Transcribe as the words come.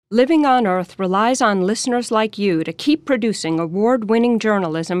Living on Earth relies on listeners like you to keep producing award-winning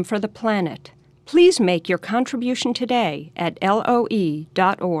journalism for the planet. Please make your contribution today at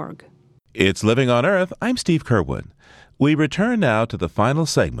LOE.org. It's Living on Earth. I'm Steve Curwood. We return now to the final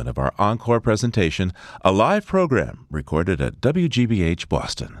segment of our encore presentation, a live program recorded at WGBH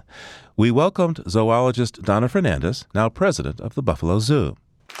Boston. We welcomed zoologist Donna Fernandes, now president of the Buffalo Zoo.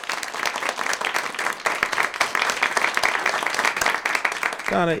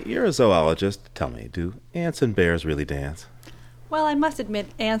 Donna, you're a zoologist. Tell me, do ants and bears really dance? Well, I must admit,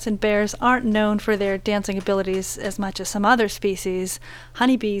 ants and bears aren't known for their dancing abilities as much as some other species.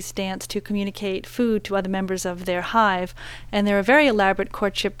 Honeybees dance to communicate food to other members of their hive, and there are very elaborate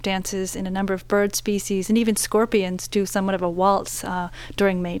courtship dances in a number of bird species, and even scorpions do somewhat of a waltz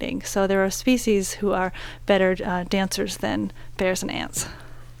during mating. So there are species who are better dancers than bears and ants.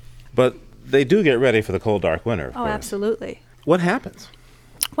 But they do get ready for the cold, dark winter, of course. Absolutely. What happens?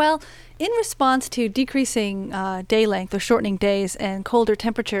 Well, in response to decreasing day length or shortening days and colder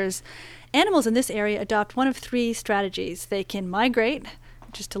temperatures, animals in this area adopt one of three strategies. They can migrate,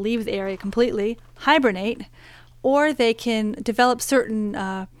 just to leave the area completely, hibernate, or they can develop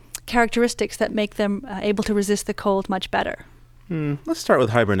certain characteristics that make them able to resist the cold much better. Let's start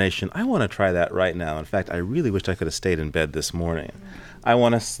with hibernation. I want to try that right now. In fact, I really wish I could have stayed in bed this morning. I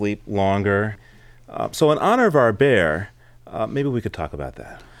want to sleep longer. So in honor of our bear, maybe we could talk about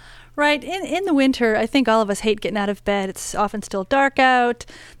that. Right. In the winter, I think all of us hate getting out of bed. It's often still dark out.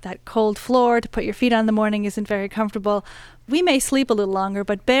 That cold floor to put your feet on in the morning isn't very comfortable. We may sleep a little longer,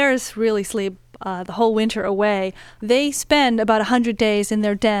 but bears really sleep the whole winter away. They spend about 100 days in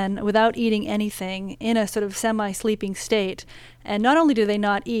their den without eating anything in a sort of semi-sleeping state. And not only do they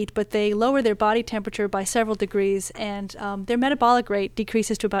not eat, but they lower their body temperature by several degrees, and their metabolic rate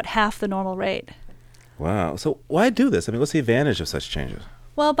decreases to about half the normal rate. Wow. So why do this? I mean, what's the advantage of such changes?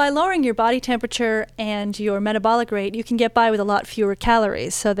 Well, by lowering your body temperature and your metabolic rate, you can get by with a lot fewer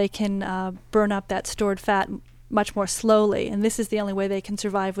calories, so they can burn up that stored fat much more slowly. And this is the only way they can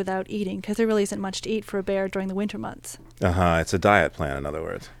survive without eating, because there really isn't much to eat for a bear during the winter months. It's a diet plan, in other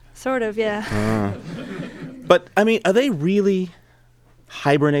words. Sort of, yeah. But, I mean, are they really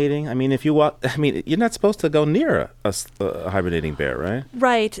hibernating? I mean, if you walk, you're not supposed to go near a hibernating bear, right?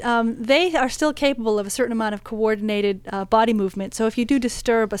 Right. They are still capable of a certain amount of coordinated body movement. So if you do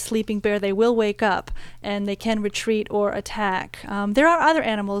disturb a sleeping bear, they will wake up and they can retreat or attack. There are other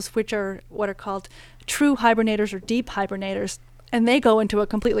animals which are what are called true hibernators or deep hibernators, and they go into a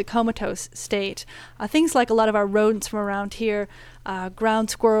completely comatose state. Things like a lot of our rodents from around here, ground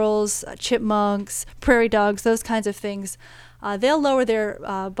squirrels, chipmunks, prairie dogs, those kinds of things, they'll lower their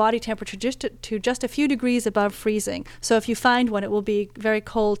body temperature to just a few degrees above freezing. So if you find one, it will be very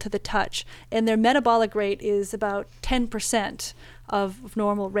cold to the touch. And their metabolic rate is about 10% of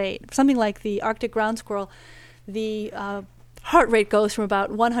normal rate. Something like the Arctic ground squirrel, the heart rate goes from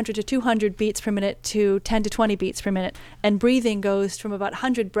about 100 to 200 beats per minute to 10 to 20 beats per minute. And breathing goes from about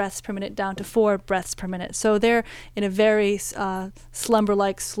 100 breaths per minute down to 4 breaths per minute. So they're in a very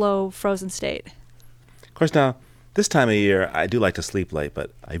slumber-like, slow, frozen state. Of course, now, this time of year, I do like to sleep late, but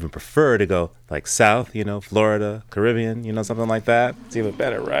I even prefer to go like south, Florida, Caribbean, something like that. It's even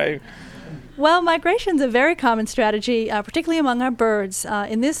better, right? Well, migration's a very common strategy, particularly among our birds.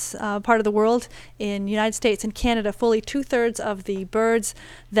 In this part of the world, in the United States and Canada, fully 2/3 of the birds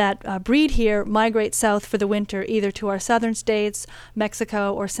that breed here migrate south for the winter, either to our southern states,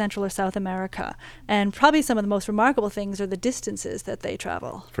 Mexico, or Central or South America. And probably some of the most remarkable things are the distances that they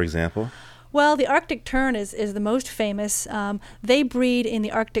travel. For example? Well, the Arctic tern is the most famous. They breed in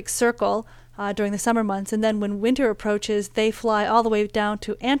the Arctic Circle during the summer months, and then when winter approaches, they fly all the way down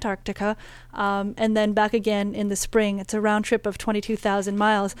to Antarctica and then back again in the spring. It's a round trip of 22,000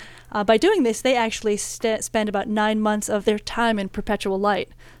 miles. By doing this, they actually spend about 9 months of their time in perpetual light.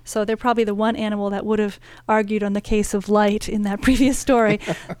 So they're probably the one animal that would have argued on the case of light in that previous story.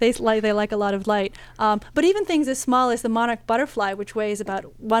 They like a lot of light. But even things as small as the monarch butterfly, which weighs about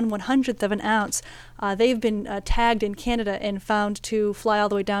 1/100th of an ounce, they've been tagged in Canada and found to fly all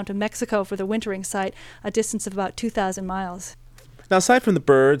the way down to Mexico for the wintering site, a distance of about 2,000 miles. Now, aside from the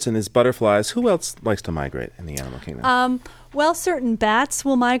birds and these butterflies, who else likes to migrate in the animal kingdom? Well, certain bats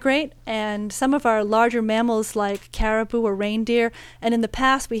will migrate, and some of our larger mammals like caribou or reindeer. And in the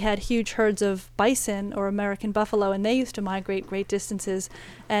past, we had huge herds of bison or American buffalo, and they used to migrate great distances.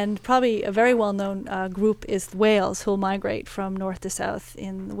 And probably a very well-known group is whales, who will migrate from north to south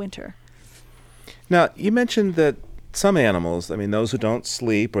in the winter. Now, you mentioned that some animals, those who don't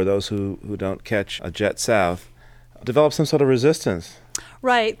sleep or those who don't catch a jet south, develop some sort of resistance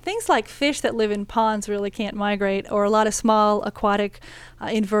Right. Things like fish that live in ponds really can't migrate, or a lot of small aquatic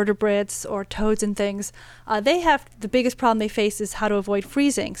invertebrates or toads and things. The biggest problem they face is how to avoid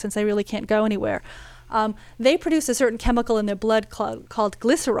freezing, since they really can't go anywhere. They produce a certain chemical in their blood called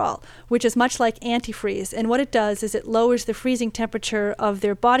glycerol, which is much like antifreeze. And what it does is it lowers the freezing temperature of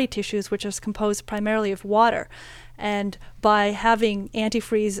their body tissues, which is composed primarily of water. And by having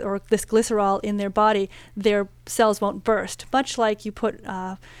antifreeze or this glycerol in their body, their cells won't burst, much like you put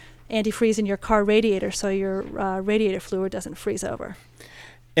antifreeze in your car radiator so your radiator fluid doesn't freeze over.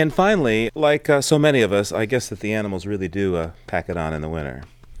 And finally, like so many of us, I guess that the animals really do pack it on in the winter.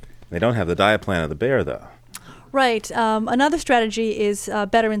 They don't have the diet plan of the bear, though. Right. Another strategy is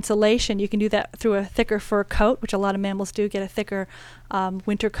better insulation. You can do that through a thicker fur coat, which a lot of mammals do, get a thicker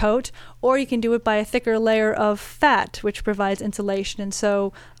winter coat. Or you can do it by a thicker layer of fat, which provides insulation. And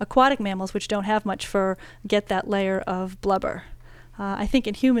so aquatic mammals, which don't have much fur, get that layer of blubber. I think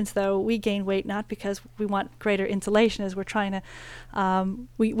in humans, though, we gain weight not because we want greater insulation, as we're trying to,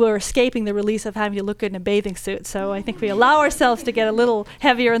 we're escaping the release of having to look good in a bathing suit. So I think we allow ourselves to get a little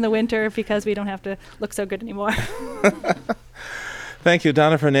heavier in the winter because we don't have to look so good anymore. Thank you.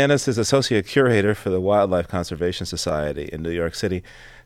 Donna Fernandes is Associate Curator for the Wildlife Conservation Society in New York City.